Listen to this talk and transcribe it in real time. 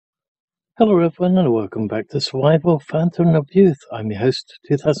Hello everyone and welcome back to Survival Phantom of Youth. I'm your host,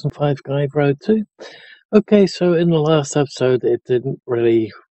 2005 Guide Road 2. Okay, so in the last episode it didn't really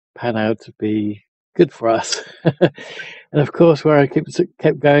pan out to be good for us. And of course where I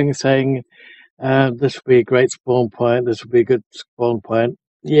kept going saying this would be a great spawn point, this would be a good spawn point.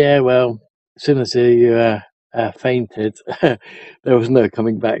 Yeah, well, as soon as he fainted, there was no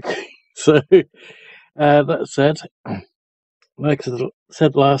coming back. So that said, like I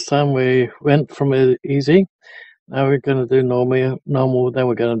said last time, we went from easy. Now we're going to do normal, then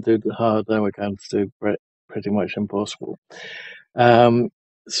we're going to do the hard, then we're going to do pretty much impossible.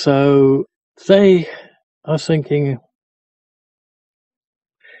 So today I was thinking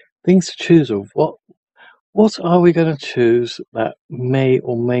things to choose of. What are we going to choose that may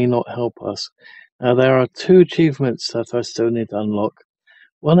or may not help us? Now there are two achievements that I still need to unlock.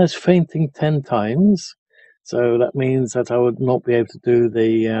 One is fainting 10 times. So that means that I would not be able to do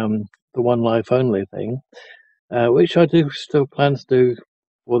the one life only thing. Which I do still plan to do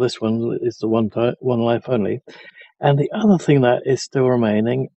for this one, is the one life only. And the other thing that is still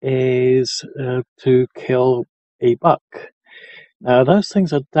remaining is to kill a buck. Now, those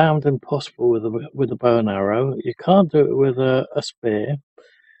things are damned impossible with a bow and arrow. You can't do it with a spear.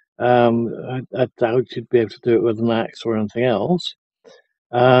 I doubt you'd be able to do it with an axe or anything else.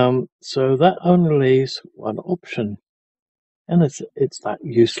 So that only leaves one option, and it's that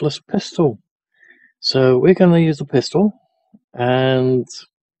useless pistol. So we're going to use the pistol. And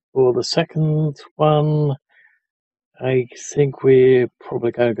for the second one, I think we're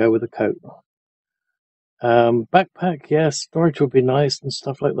probably going to go with a coat. Backpack, yes, storage would be nice and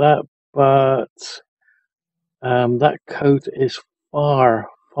stuff like that, but that coat is far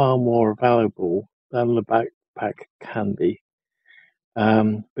more valuable than the backpack can be.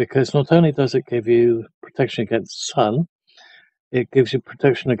 Because not only does it give you protection against the sun, it gives you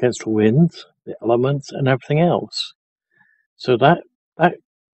protection against the wind, the elements, and everything else. So that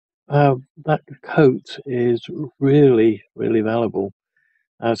coat is really valuable.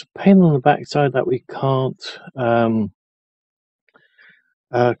 It's a pain on the backside that we can't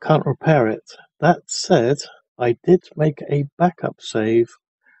repair it. That said, I did make a backup save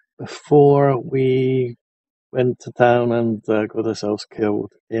before we went to town and got ourselves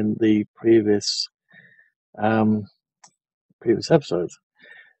killed in the previous episode.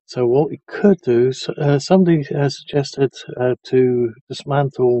 So what we could do, somebody has suggested to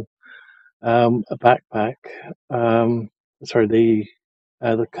dismantle a backpack. Sorry, the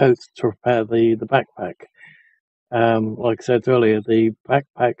coat to repair the backpack. Like I said earlier, the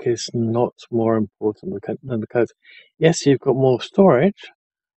backpack is not more important than the coat. Yes, you've got more storage,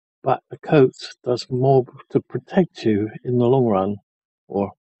 but the coat does more to protect you in the long run,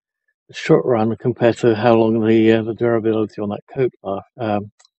 or the short run, compared to how long the durability on that coat the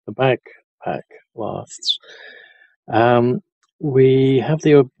backpack lasts. We have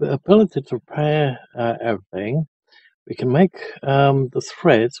the ability to repair everything. We can make the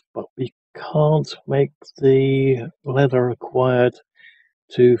threads, but we can't make the leather required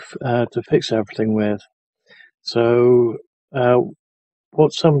to fix everything with. So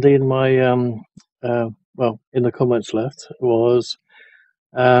what somebody in my in the comments left was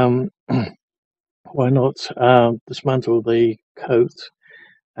why not dismantle the coat,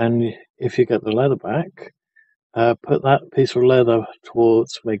 and if you get the leather back, put that piece of leather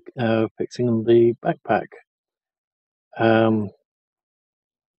towards fixing the backpack.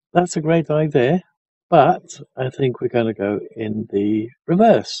 That's a great idea, but I think we're going to go in the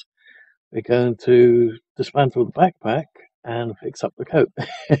reverse. We're going to dismantle the backpack and fix up the coat.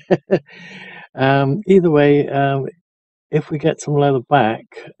 Either way, if we get some leather back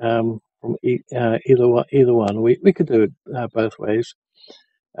from either one, we could do it both ways.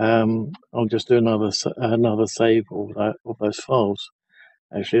 I'll just do another save of those files.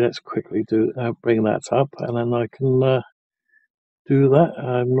 Actually, let's quickly bring that up, and then I can do that.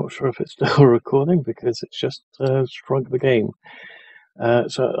 I'm not sure if it's still recording because it's just shrunk the game.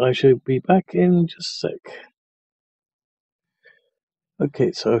 So I should be back in just a sec.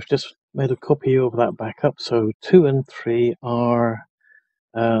 Okay, so I've just made a copy of that backup. So 2 and 3 are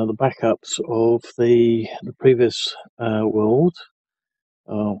the backups of the previous world.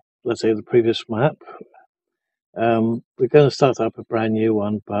 Let's say the previous map. We're going to start up a brand new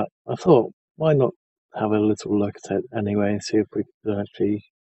one, but I thought, why not have a little look at it anyway and see if we can actually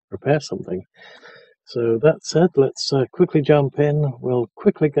repair something. So that said, let's quickly jump in. We'll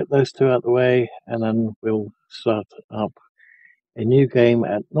quickly get those two out of the way, and then we'll start up a new game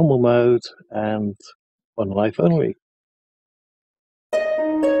at normal mode and one life only.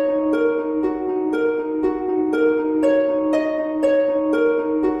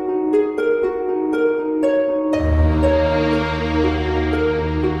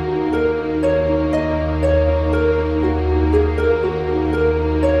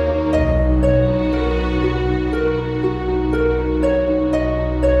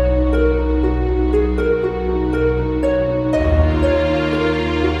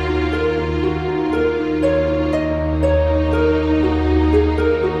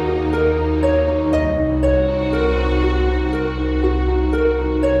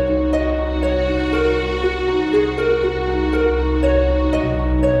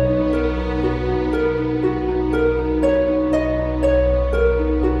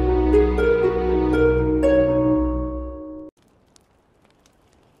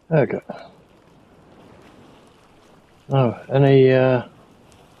 Okay. Oh, any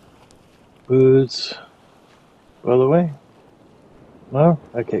foods, by the way? No?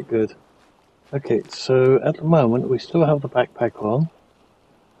 Okay, good. Okay, so at the moment we still have the backpack on.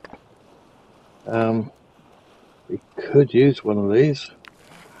 We could use one of these.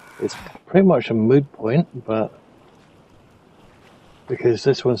 It's pretty much a moot point, but because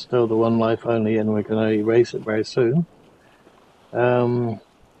this one's still the one life only and we're going to erase it very soon.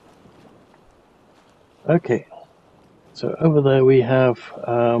 Okay, so over there we have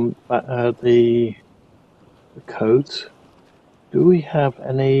the coat. Do we have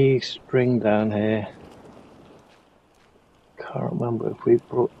any string down here? Can't remember if we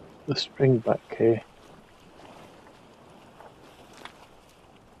brought the string back here.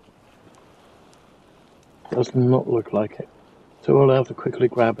 Does not look like it. So we'll have to quickly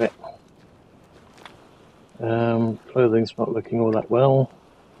grab it. Clothing's not looking all that well.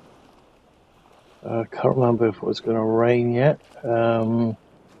 Can't remember if it was going to rain yet.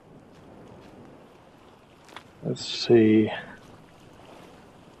 Let's see.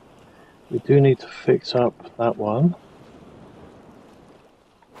 We do need to fix up that one.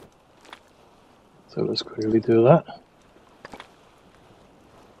 So let's quickly do that.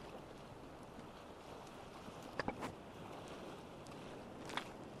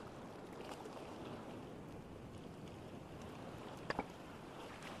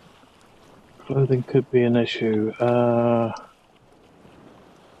 Clothing could be an issue.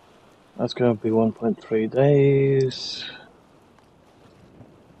 That's going to be 1.3 days.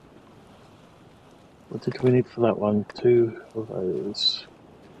 What did we need for that one? 2 of those.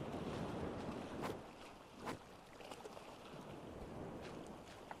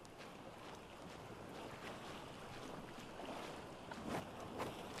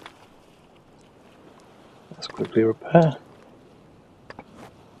 Let's quickly repair.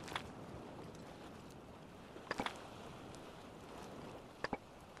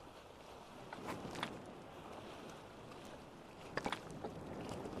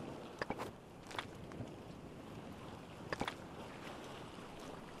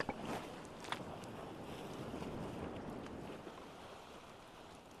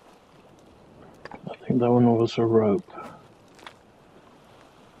 I think that one was a rope.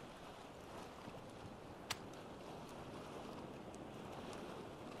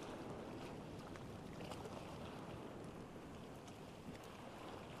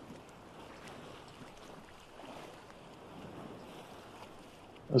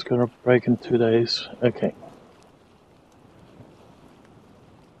 That's going to break in 2 days. Okay.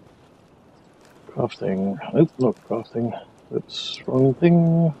 Crafting. Nope, not crafting. Oops, wrong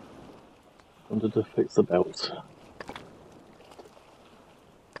thing. Wanted to fix the belt.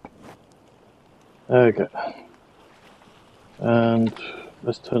 There we go. And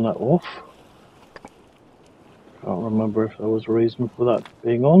let's turn that off. Can't remember if there was a reason for that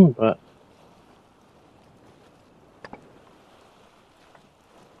being on, but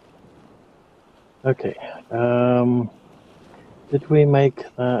okay. Did we make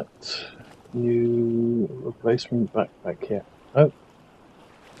that new replacement backpack here? Oh.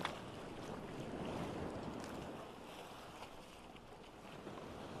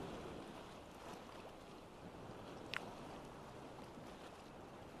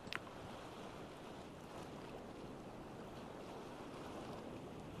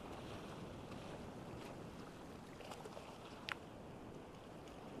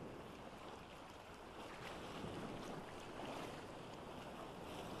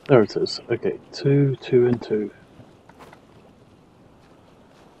 There it is. Okay, 2, 2, and 2.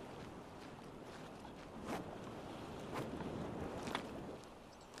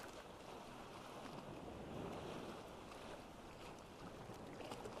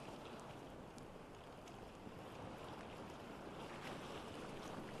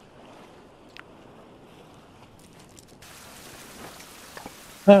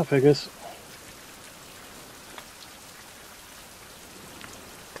 That figures.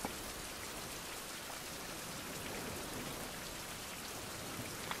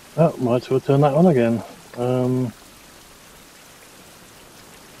 Oh, might as well turn that on again.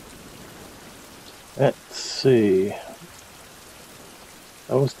 Let's see.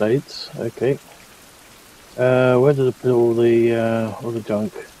 That was dates. Okay. Where did I put all the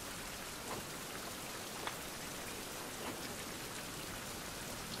junk?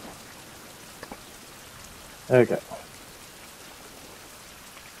 There we go.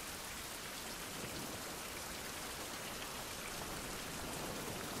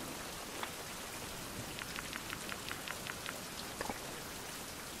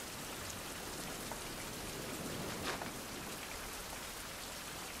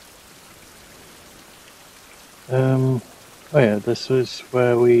 Oh yeah, this is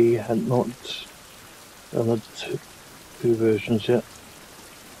where we had not done the two versions yet.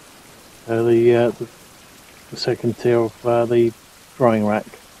 The second tier of the drying rack.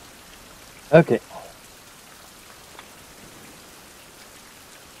 Okay.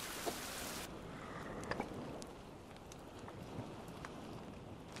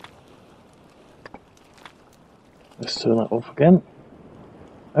 Let's turn that off again.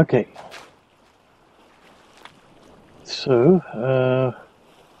 Okay. So,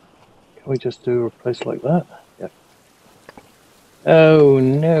 can we just do a replace like that? Yep. Oh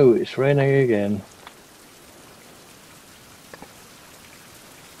no, it's raining again.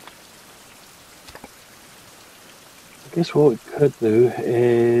 I guess what we could do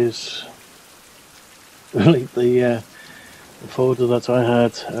is delete the folder that I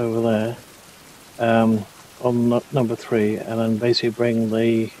had over there on number 3, and then basically bring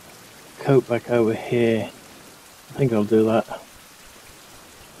the coat back over here. I think I'll do that.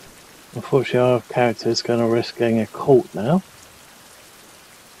 Unfortunately, our character is going to risk getting a caught now,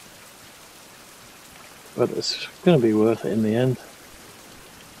 but it's going to be worth it in the end.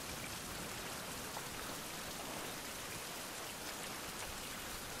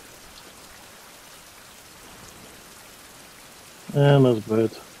 And there's a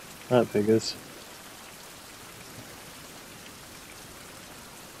bird. That figures.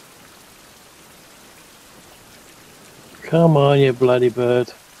 Come on, you bloody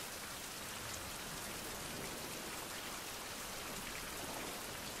bird.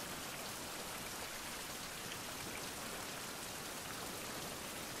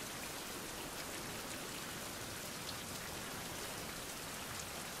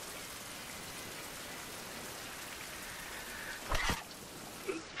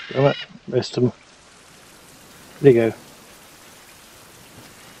 Damn it, missed him. There you go.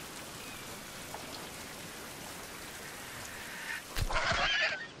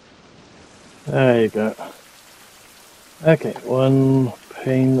 There you go. Okay, one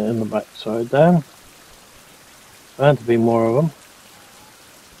pane in the back side down. Bound to be more of them.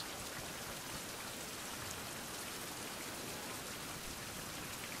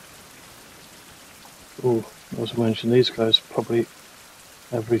 Oh, as I mentioned, these guys probably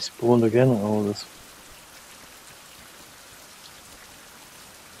have respawned again and all this.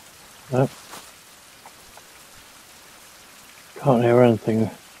 No. Can't hear anything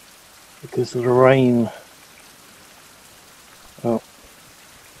because of the rain. Oh.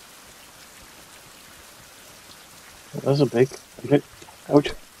 That's a big, okay.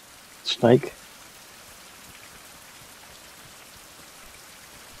 Ouch, snake.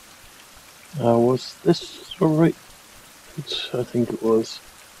 Was this the right? I think it was.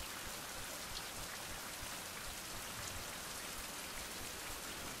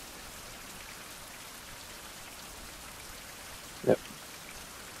 Yep.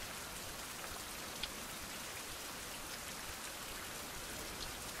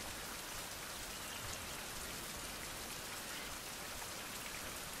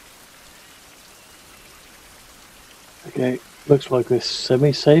 Okay, looks like it's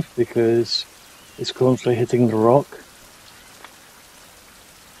semi-safe because it's constantly hitting the rock.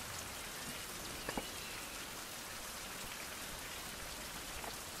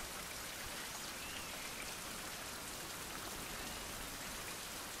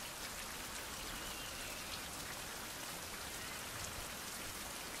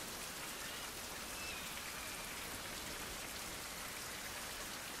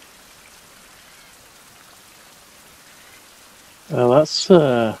 Well, that's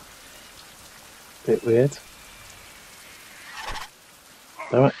a bit weird.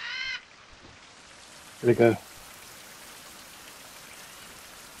 Damn it. Where'd it go?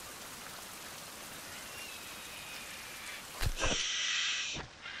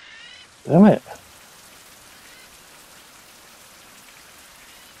 Damn it.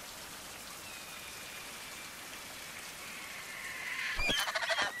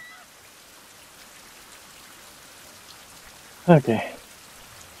 Okay.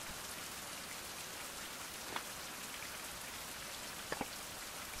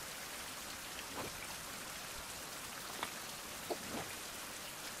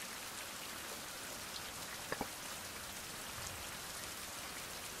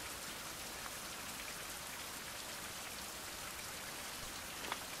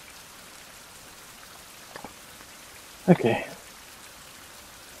 Okay.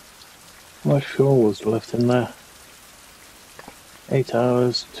 How much fuel was left in there? 8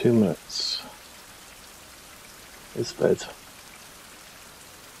 hours, 2 minutes. It's bed.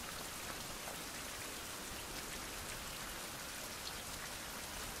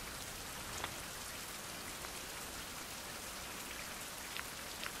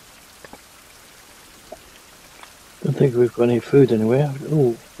 think we've got any food anywhere.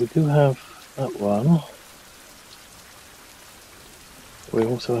 Oh, we do have that one. We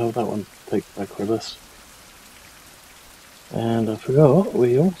also have that one to take back with us. And I forgot,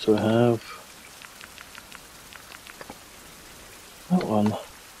 we also have that one.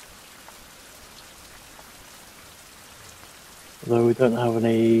 Although we don't have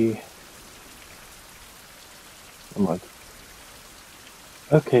any... Never mind.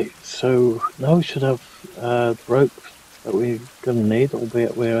 Okay, so now we should have the rope that we're going to need,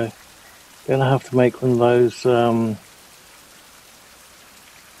 albeit we're going to have to make one of those... Are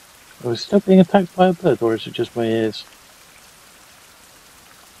we still being attacked by a bird, or is it just my ears?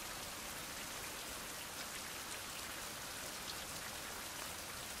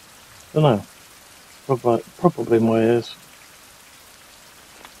 I don't know. Probably my ears.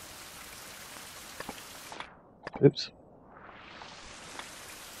 Oops.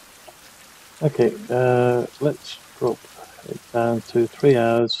 Okay, let's drop it down to 3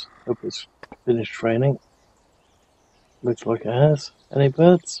 hours. Hope it's finished training. Looks like it has. Any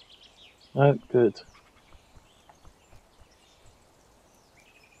birds? No, good.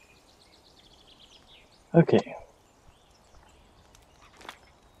 Okay.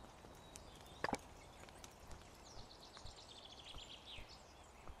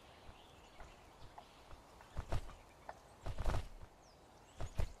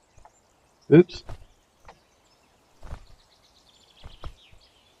 Oops.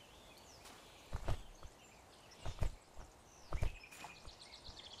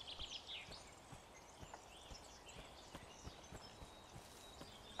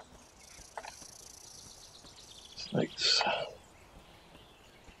 Snakes.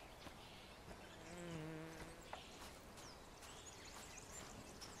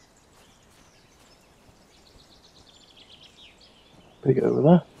 Big over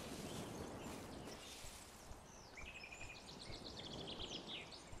there.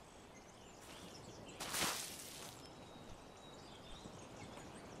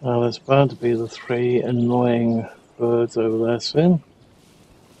 Now there's bound to be the 3 annoying birds over there soon.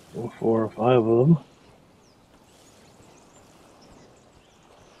 Or 4 or 5 of them.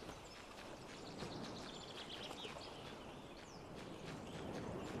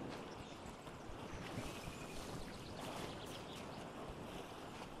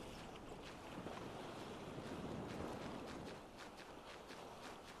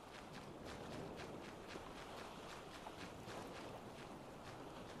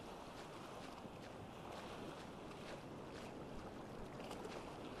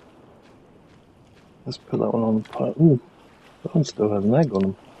 Let's put that one on the pile. Ooh, that one still has an egg on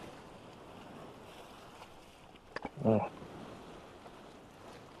him. Oh.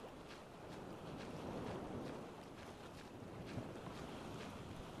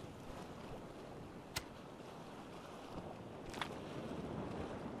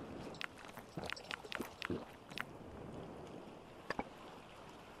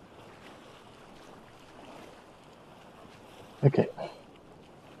 Okay.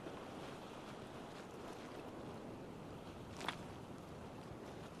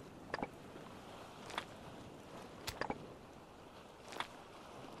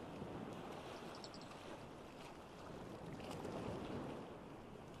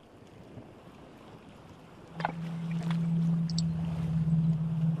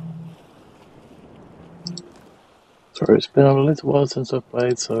 Sorry, it's been a little while since I've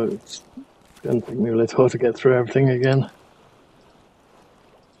played, so it's going to take me a little while to get through everything again.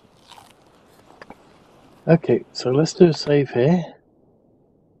 Okay, so let's do a save here.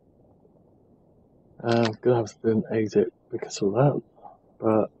 I'm going to have to do an exit because of that,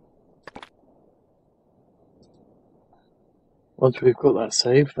 but once we've got that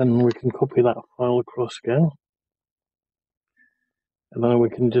saved, then we can copy that file across again. And then we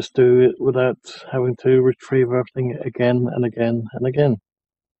can just do it without having to retrieve everything again and again and again.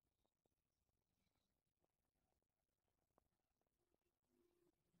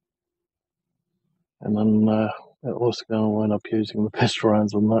 And then we're also going to wind up using the pistol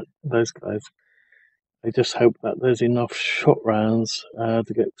rounds on those guys. I just hope that there's enough shot rounds to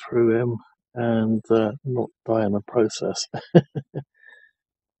get through him and not die in the process.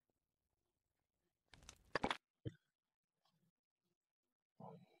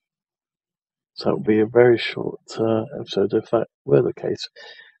 So it'll be a very short episode if that were the case.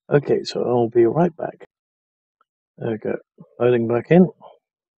 Okay, so I'll be right back. There we go. Loading back in.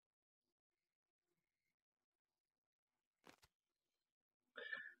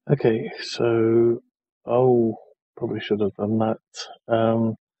 Okay, so probably should have done that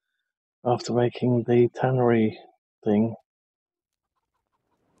after making the tannery thing.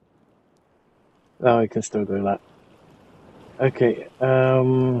 Oh, I can still do that. Okay,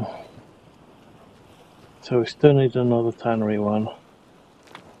 so we still need another tannery one.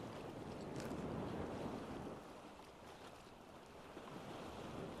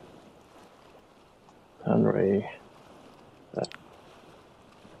 Tannery.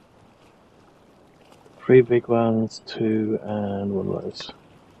 3 big ones, 2 and 1 of those.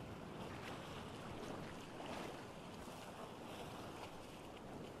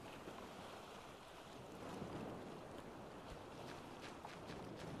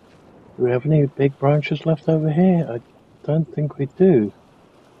 Do we have any big branches left over here? I don't think we do.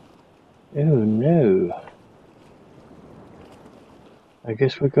 Oh no. I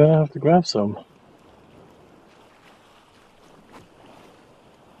guess we're going to have to grab some.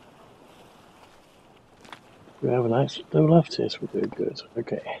 Do we have an axe still left? Yes, we do. Good.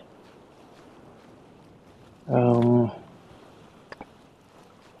 Okay.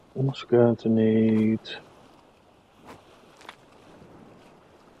 Also going to need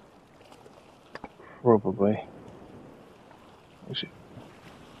probably. Actually,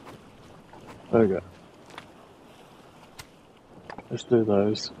 there we go. Let's do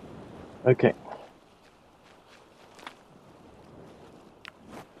those. Okay.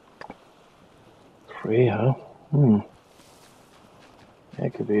 Three, huh?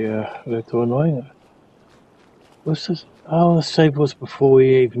 That could be a little annoying. What's this? Oh, the save was before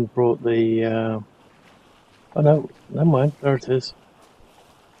we even brought the. Oh no, never mind. There it is.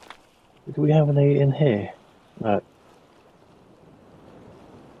 Do we have any in here? No.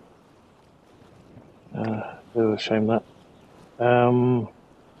 Oh, shame that.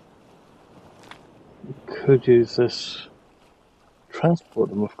 We could use this. Transport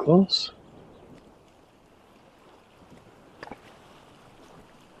them, of course.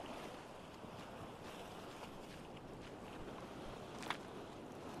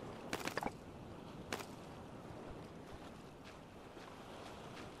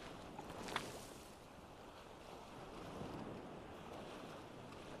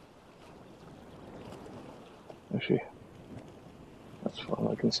 Actually, that's fine,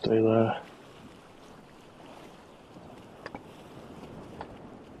 I can stay there.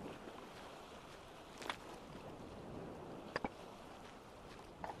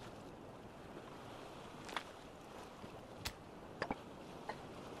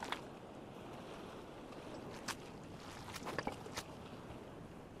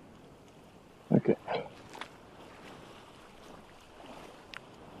 Okay.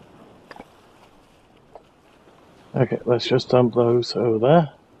 Okay, let's just dump those over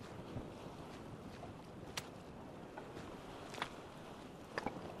there.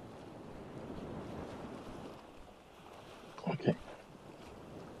 Okay.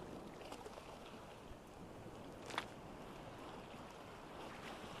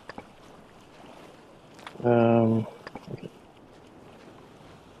 Okay.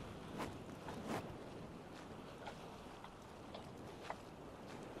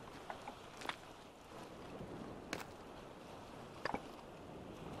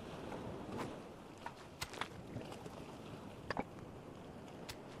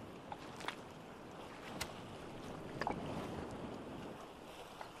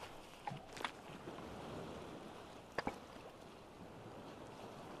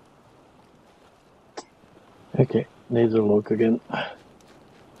 Okay, needs a look again.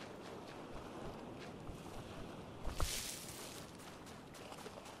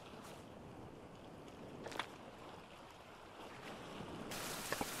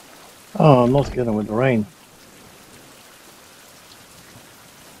 Oh, I'm not getting with the rain.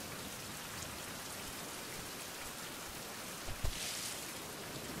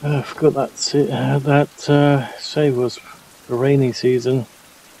 I forgot that save was the rainy season.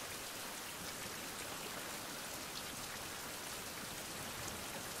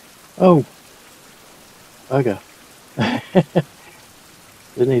 Oh, bugger.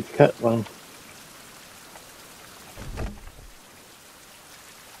 Didn't need to cut one.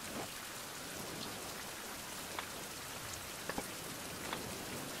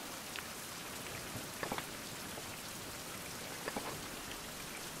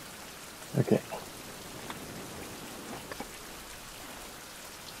 Okay.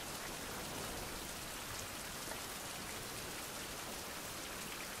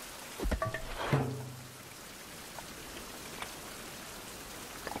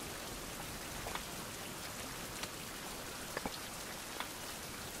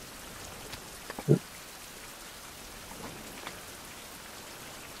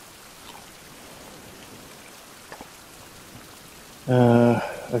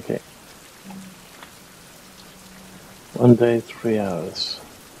 Okay. 1 day, 3 hours.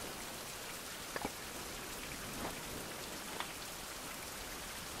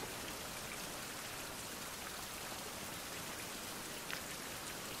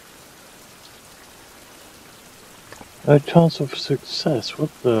 No chance of success. What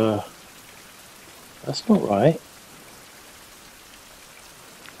the? That's not right.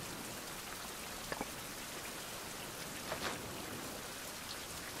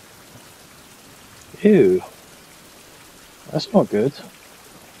 Ew. That's not good.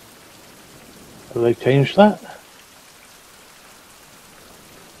 Have they changed that?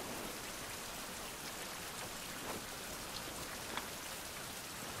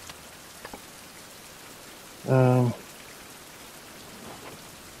 Um,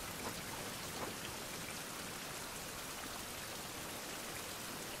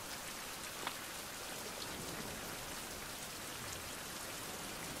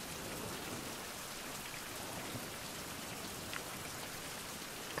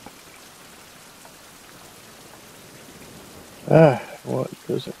 what?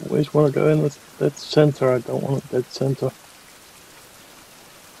 Does it always want to go in the dead center? I don't want a dead center.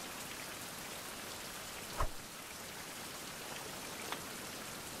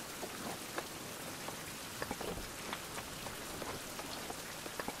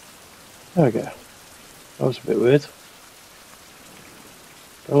 There we go. That was a bit weird.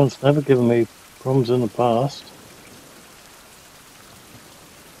 That one's never given me problems in the past.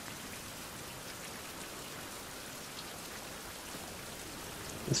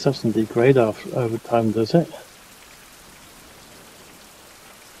 This doesn't degrade over time, does it?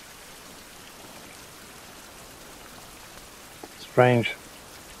 Strange.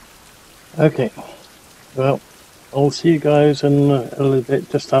 Okay. Well, I'll see you guys in a little bit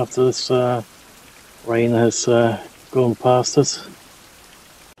just after this rain has gone past us.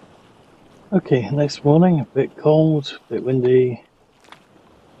 Okay, next morning, a bit cold, a bit windy.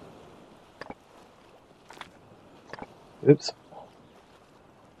 Oops.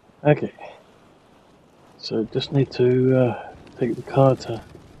 Okay. So just need to take the car to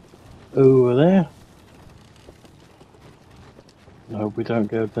over there. I hope we don't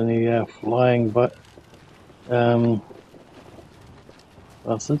get any flying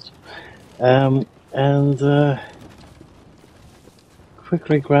bastards. And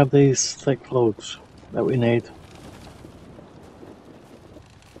quickly grab these thick logs that we need.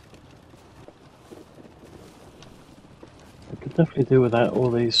 I could definitely do without all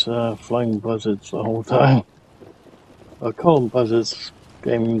these flying buzzards the whole time. I call them buzzards,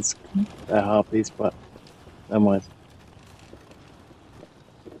 games, they're harpies, but never mind.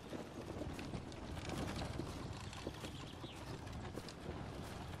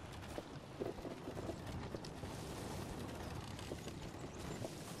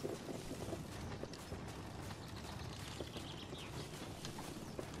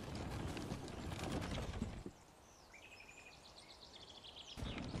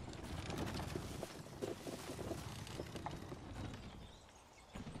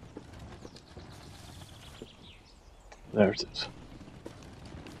 There it is.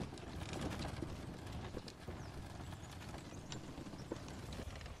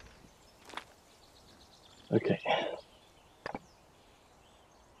 Okay.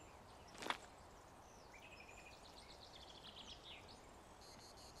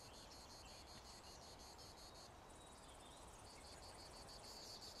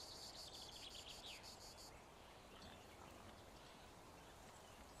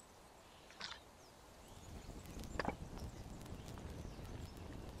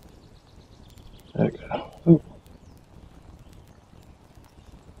 There we go. Ooh.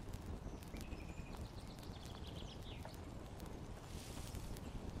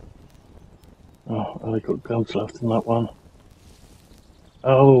 Oh, I got guns left in that one.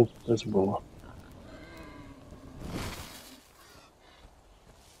 Oh, there's more.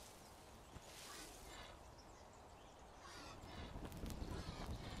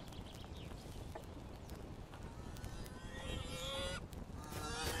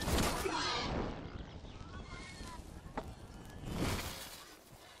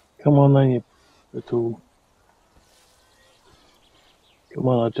 Come on then, you little... Come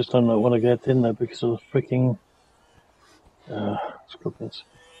on, I just don't want to get in there because of the freaking... scorpions.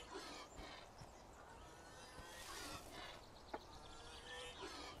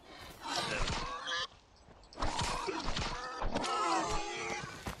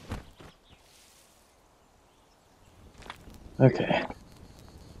 Okay.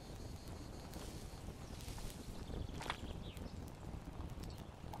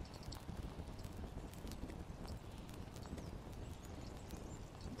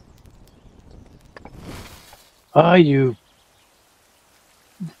 Ah, you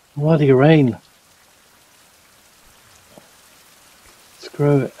bloody rain.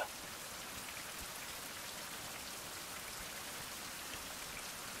 Screw it.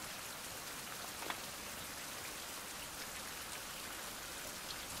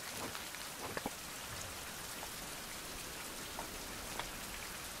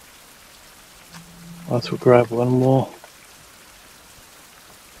 Might as well grab one more.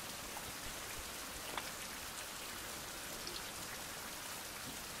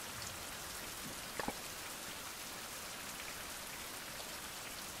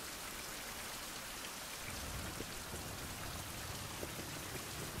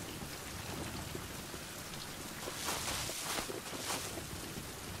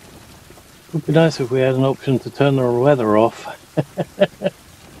 It would be nice if we had an option to turn the weather off.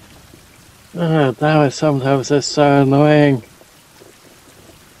 Oh, damn it, sometimes they're so annoying.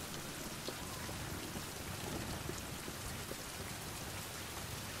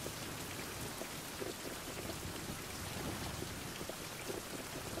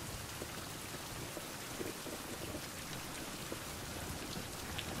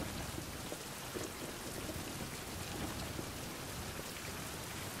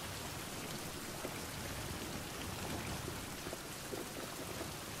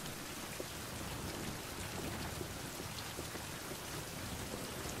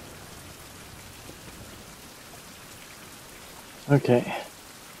 Okay.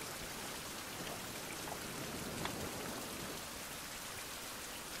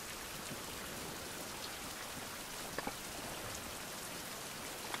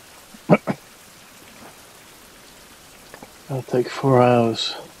 That'll take 4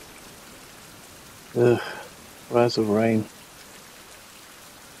 hours. Ugh, 4 hours of rain.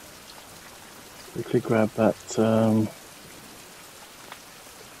 Quickly grab that.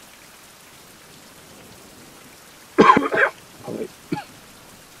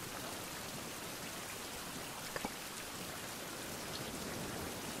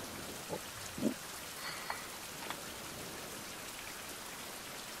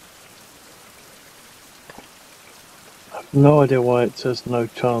 No idea why it says no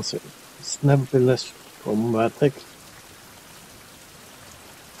chance. It's never been this problematic.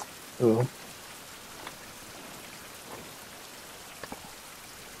 Oh.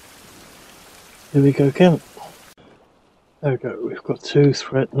 Here we go again. There we go, we've got 2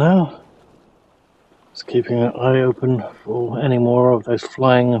 thread now. Just keeping an eye open for any more of those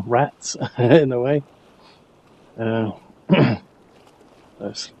flying rats in the way.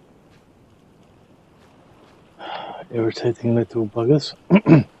 Those irritating little buggers.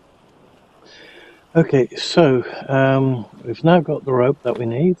 Okay, so we've now got the rope that we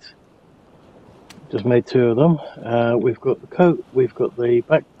need. Just made 2 of them. We've got the coat, we've got the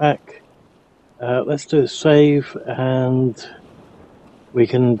backpack. Let's do a save and we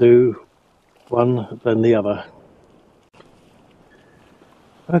can do one then the other.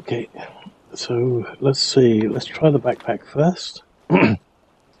 Okay, so let's see, let's try the backpack first.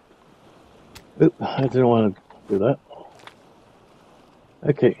 Oop, I didn't want to do that.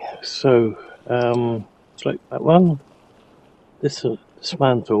 Okay, so select that one.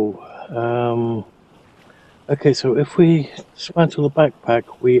 Dismantle. Okay, so if we dismantle the backpack,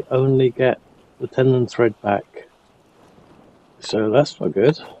 we only get the tendon thread back. So that's not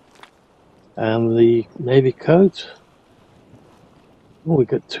good. And the navy coat. Oh, we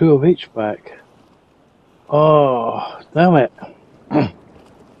get 2 of each back. Oh, damn it.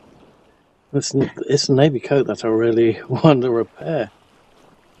 It's the navy coat that I really want to repair.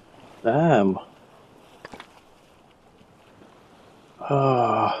 Damn.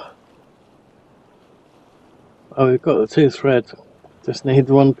 Oh, we've got the 2 thread. Just need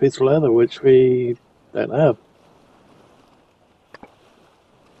 1 piece of leather, which we don't have.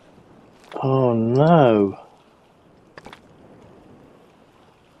 Oh no.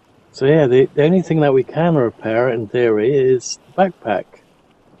 So yeah, the only thing that we can repair in theory is the backpack.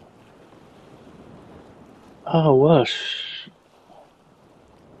 Oh, what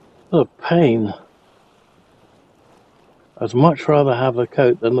a pain. I'd much rather have the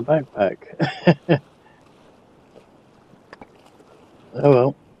coat than the backpack. Oh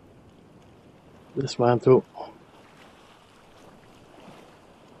well. Dismantle.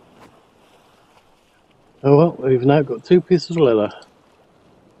 Oh well, we've now got 2 pieces of leather.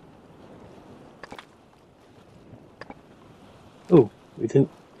 Oh, we didn't.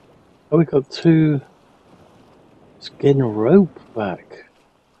 Oh, we got 2 skin rope back.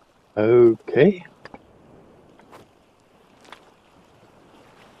 Okay.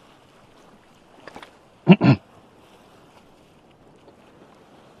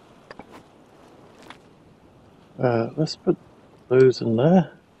 Let's put those in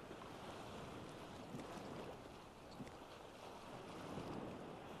there.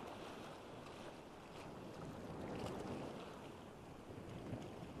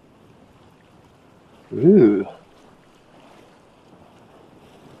 Ooh.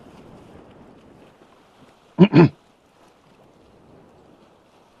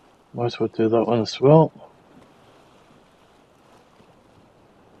 Might as well do that one as well.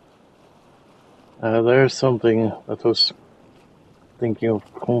 There's something that I was thinking of,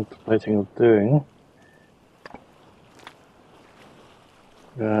 contemplating of doing.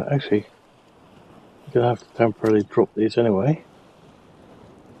 Actually, I'm going to have to temporarily drop these anyway.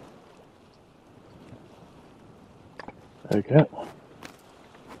 There we go.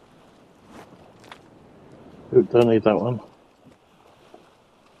 Ooh, don't need that one.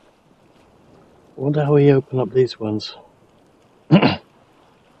 I wonder how we open up these ones.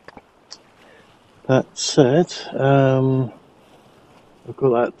 That said, I've got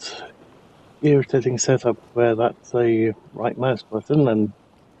that irritating setup where that's a right mouse button, and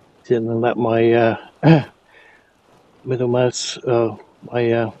didn't let my middle mouse,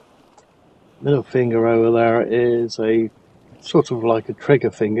 my middle finger over there is a sort of like a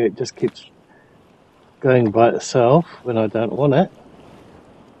trigger finger. It just keeps going by itself when I don't want it.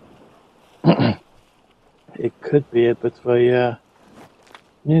 It could be a bit of a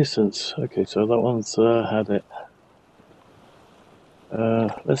nuisance. Okay, so that one's had it.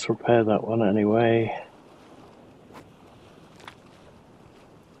 Let's repair that one anyway.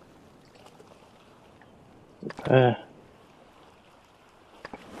 Repair.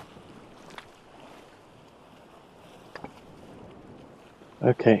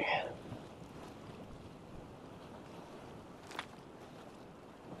 Okay.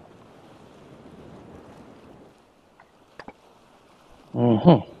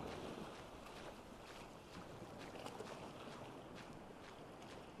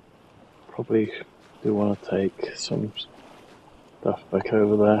 Probably do want to take some stuff back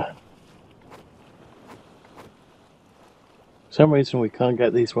over there. For some reason we can't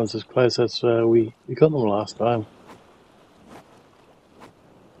get these ones as close as we got them last time.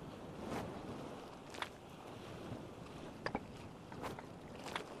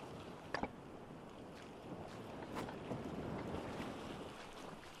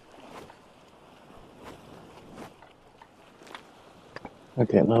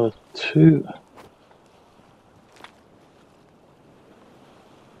 Okay, another two.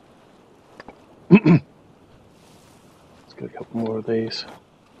 Let's get a couple more of these.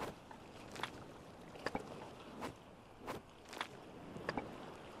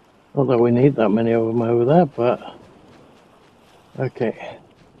 Not that we need that many of them over there, but okay.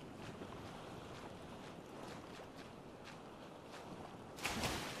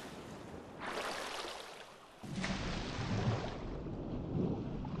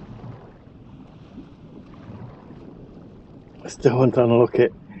 I still want to unlock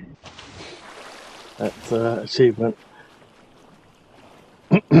it. That achievement.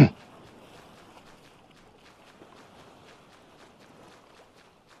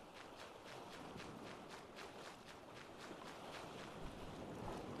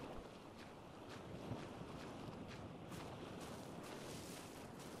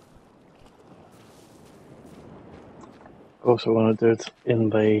 Also want to do it in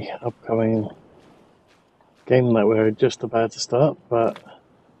the upcoming game that we're just about to start, but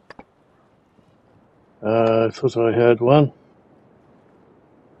I thought I heard one.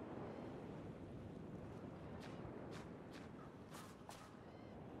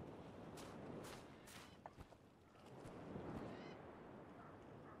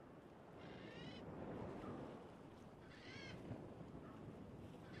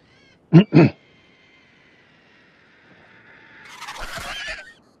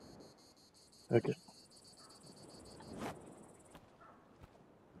 Okay.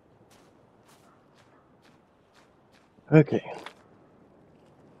 Okay.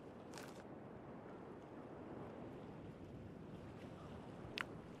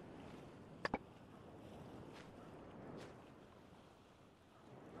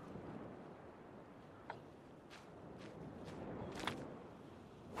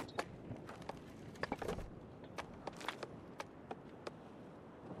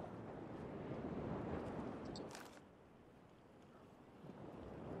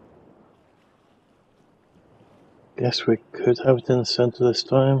 Guess we could have it in the center this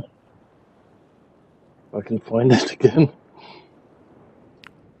time. If I can find it again.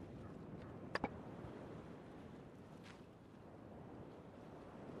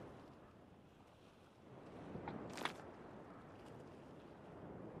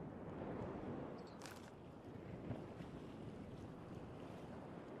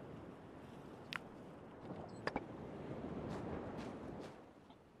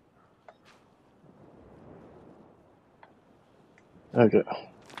 Okay.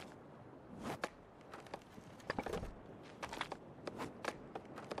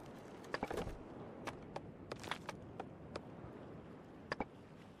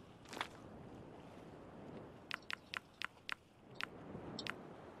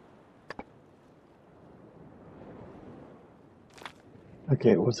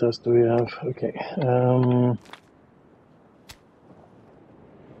 Okay, what else do we have? Okay,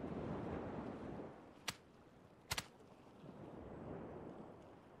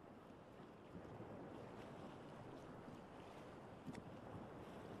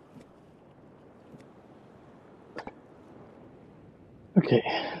 okay.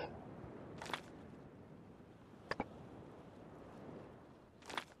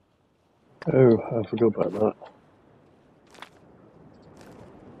 Oh, I forgot about that.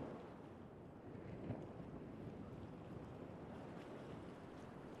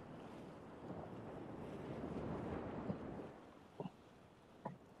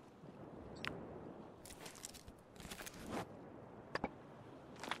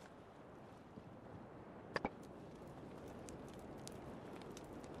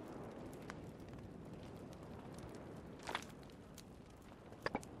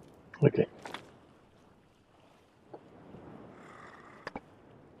 Okay.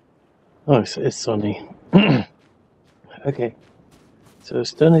 Oh, it's sunny. Okay, so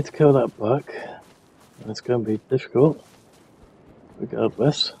still need to kill that buck. It's going to be difficult,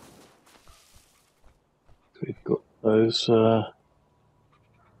 regardless. We've got those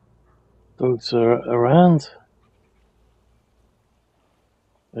dogs are around.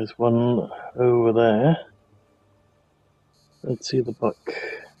 There's one over there. Let's see the buck.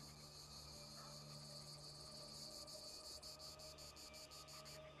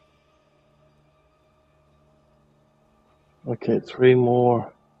 Okay, 3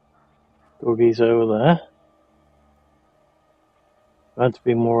 more doggies over there. Had to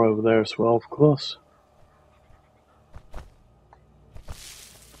be more over there as well, of course.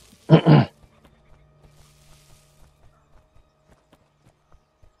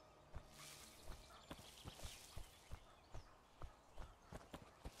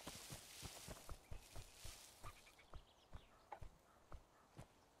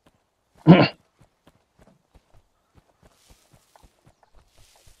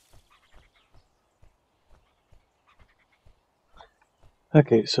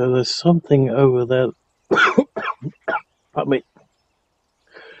 Okay, so there's something over there. Pardon me.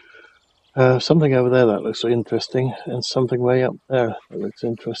 Something over there that looks interesting, and something way up there that looks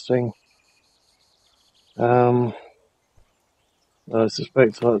interesting. I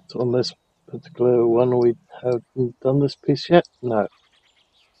suspect that on this particular one we haven't done this piece yet. No.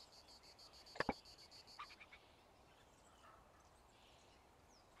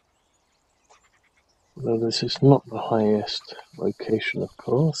 Though this is not the highest location, of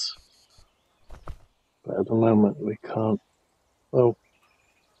course. But at the moment we can't. Well,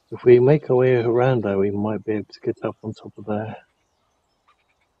 if we make our way around there, we might be able to get up on top of there.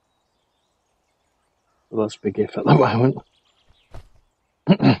 But that's a big if at the moment.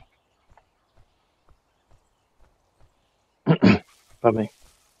 Pardon me.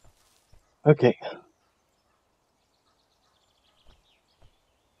 Okay.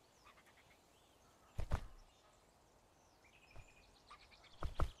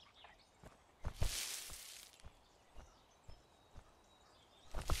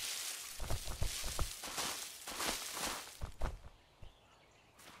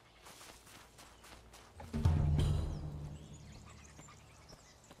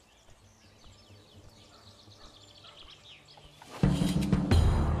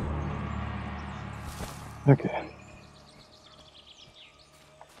 Okay.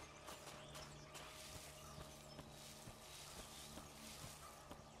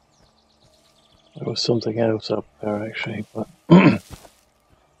 There was something else up there actually, but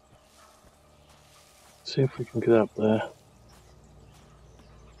see if we can get up there.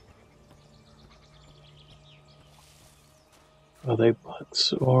 Are they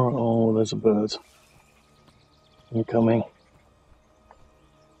butts or oh, there's a bird incoming?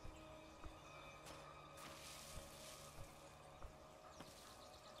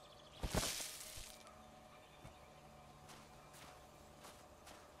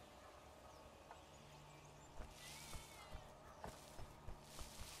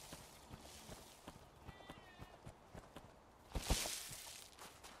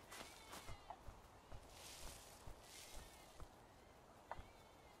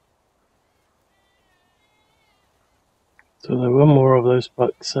 So there were more of those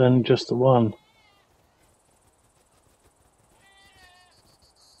bucks than just the one.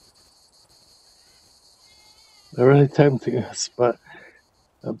 They're really tempting us, but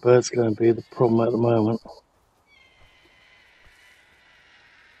that bird's going to be the problem at the moment.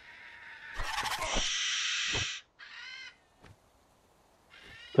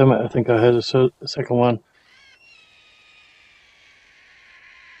 Damn it, I think I heard a second one.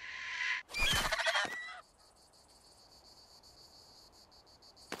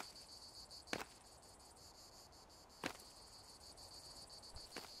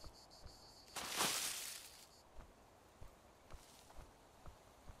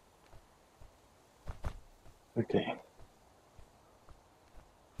 Okay.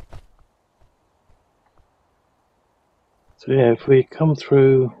 So yeah, if we come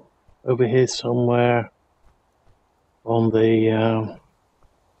through over here somewhere on the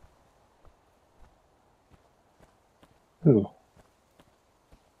ooh.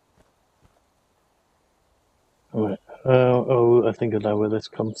 Alright. Oh, I think I know where this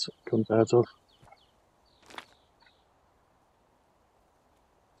comes out of.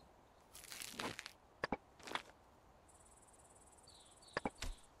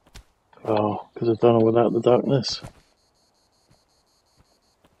 Oh, because I've done it without the darkness.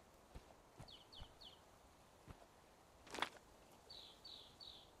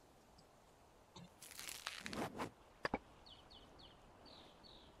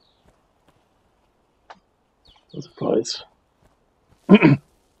 No surprise.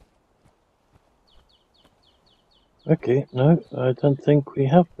 Okay, no, I don't think we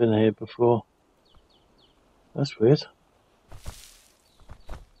have been here before. That's weird.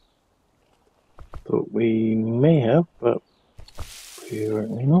 Thought we may have, but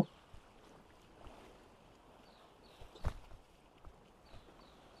apparently not.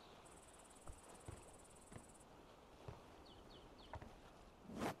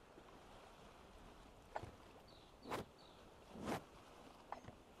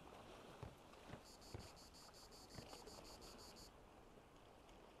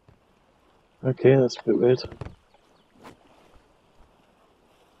 Okay, that's a bit weird.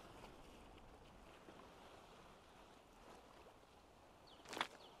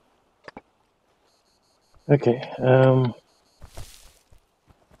 Okay,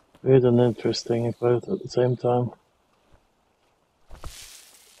 weird and interesting both at the same time.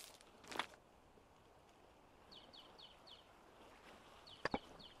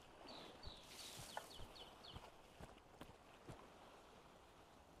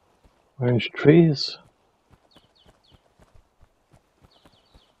 Orange trees.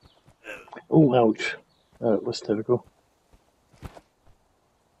 Oh, ouch. That was typical.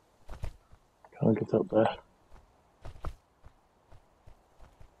 Can't get up there.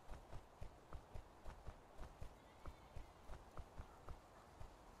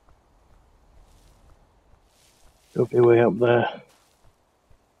 Got to be way up there.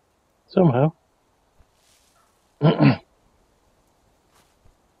 Somehow.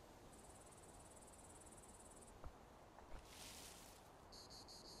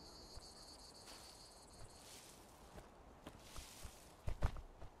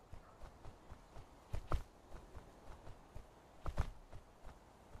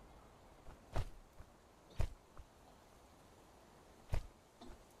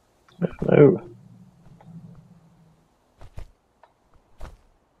 No.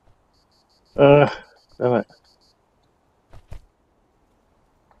 Damn it.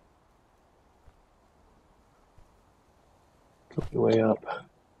 Got your way up.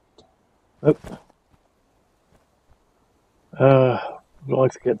 Nope. I'd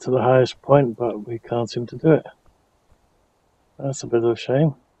like to get to the highest point, but we can't seem to do it. That's a bit of a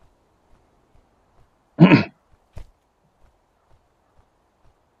shame.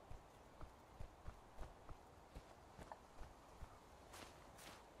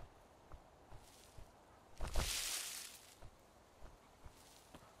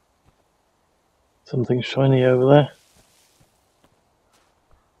 Something shiny over there.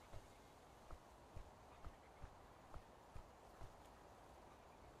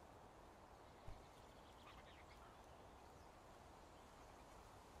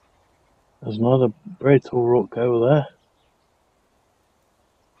 There's another very tall rock over there.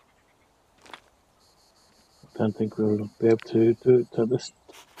 I don't think we'll be able to do it to this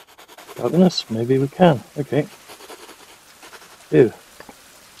darkness. Maybe we can. Okay. Ew.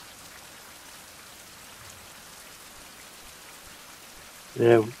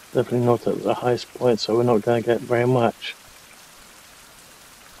 Yeah, definitely not at the highest point, so we're not going to get very much.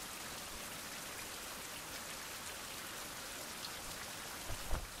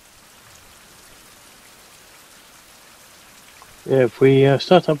 Yeah, if we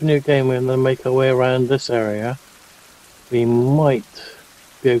start up a new game and then make our way around this area, we might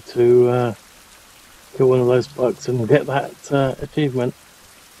be able to kill one of those bugs and get that achievement.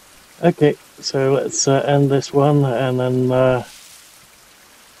 Okay, so let's end this one and then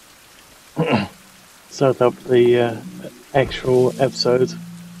start up the actual episode.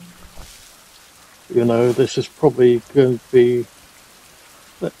 You know, this is probably going to be,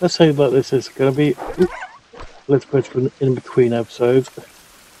 let's say that this is going to be, let's put it in between episodes.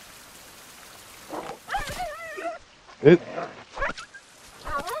 Oop.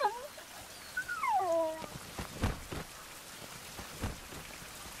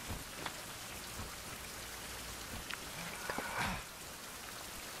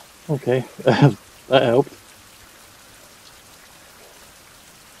 Okay, that helped.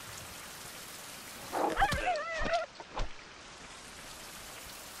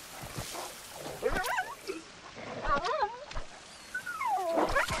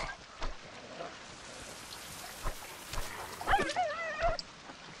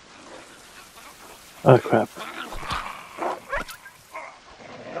 Oh crap.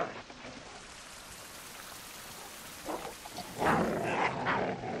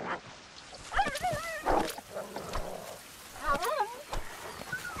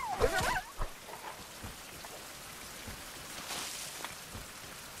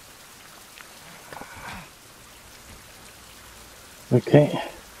 Okay.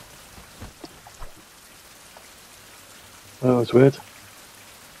 That was weird.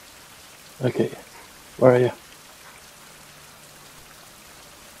 Okay, where are you?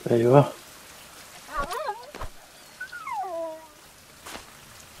 There you are.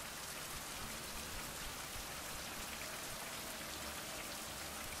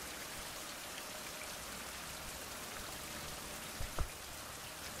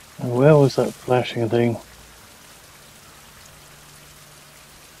 And where was that flashing thing?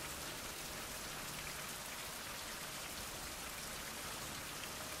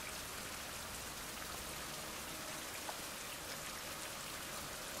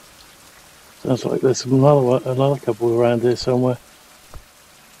 Sounds like there's another couple around here somewhere.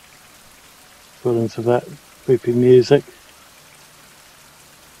 According to that creepy music.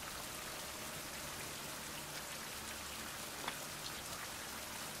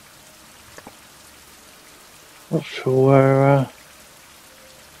 Not sure where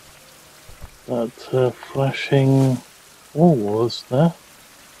that flashing wall was there.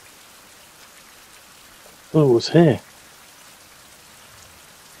 Thought it was here.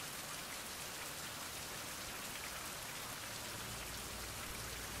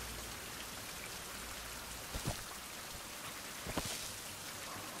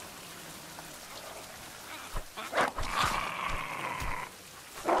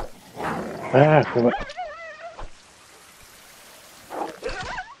 Ah, damn it.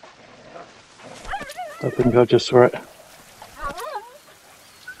 I think I just saw it.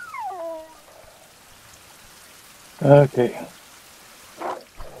 Okay.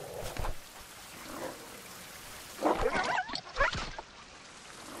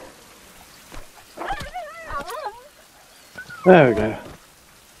 There we go.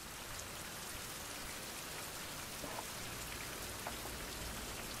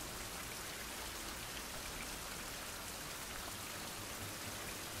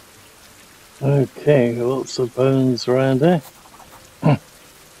 Okay, lots of bones around there.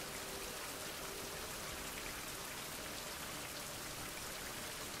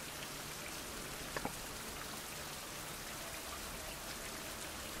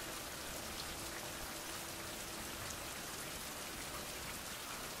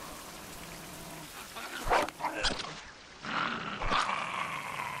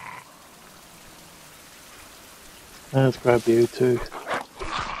 Let's grab you too.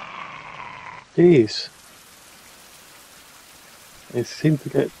 Jeez. They seem to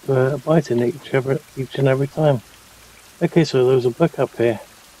get biting each and every time. Okay, so there was a book up here.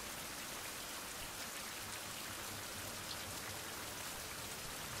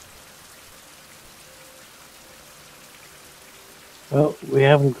 Well, we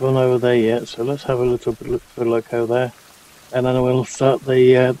haven't gone over there yet, so let's have a little bit of a look over there, and then we'll start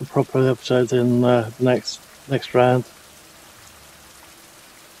the proper episodes in the next round.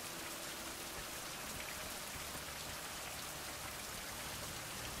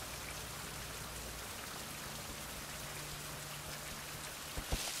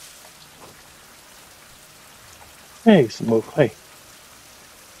 Hey, some more clay.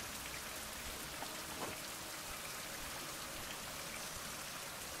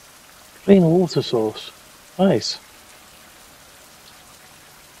 Clean water source. Nice.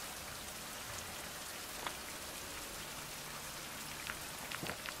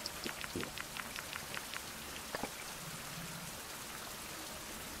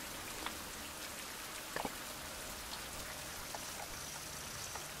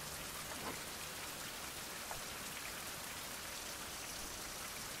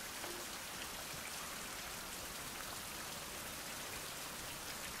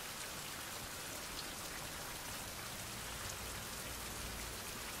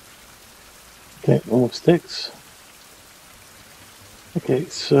 Okay, more sticks. Okay,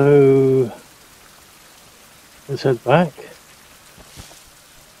 so let's head back.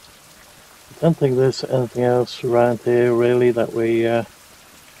 I don't think there's anything else around here really that we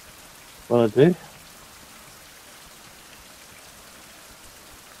want to do.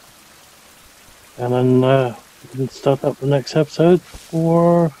 and then we can start up the next episode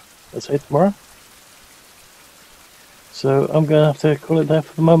for, let's say, tomorrow. So I'm going to have to call it there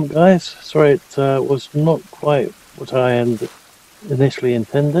for the moment, guys. Sorry, it was not quite what I initially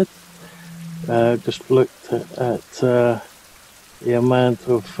intended. Just looked at the amount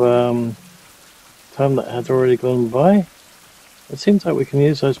of time that had already gone by. It seems like we can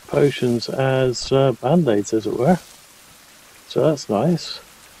use those potions as band-aids, as it were. So that's nice.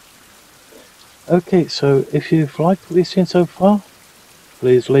 Okay, so if you've liked what you've seen so far,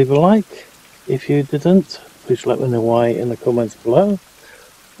 please leave a like. If you didn't, please let me know why in the comments below.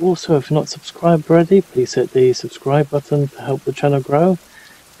 Also, if you're not subscribed already, please hit the subscribe button to help the channel grow,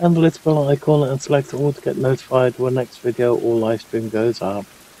 and the little bell icon, and select all to get notified when next video or live stream goes up.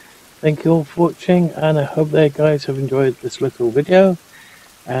 Thank you all for watching, and I hope that you guys have enjoyed this little video,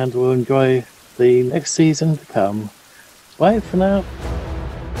 and will enjoy the next season to come. Bye for now.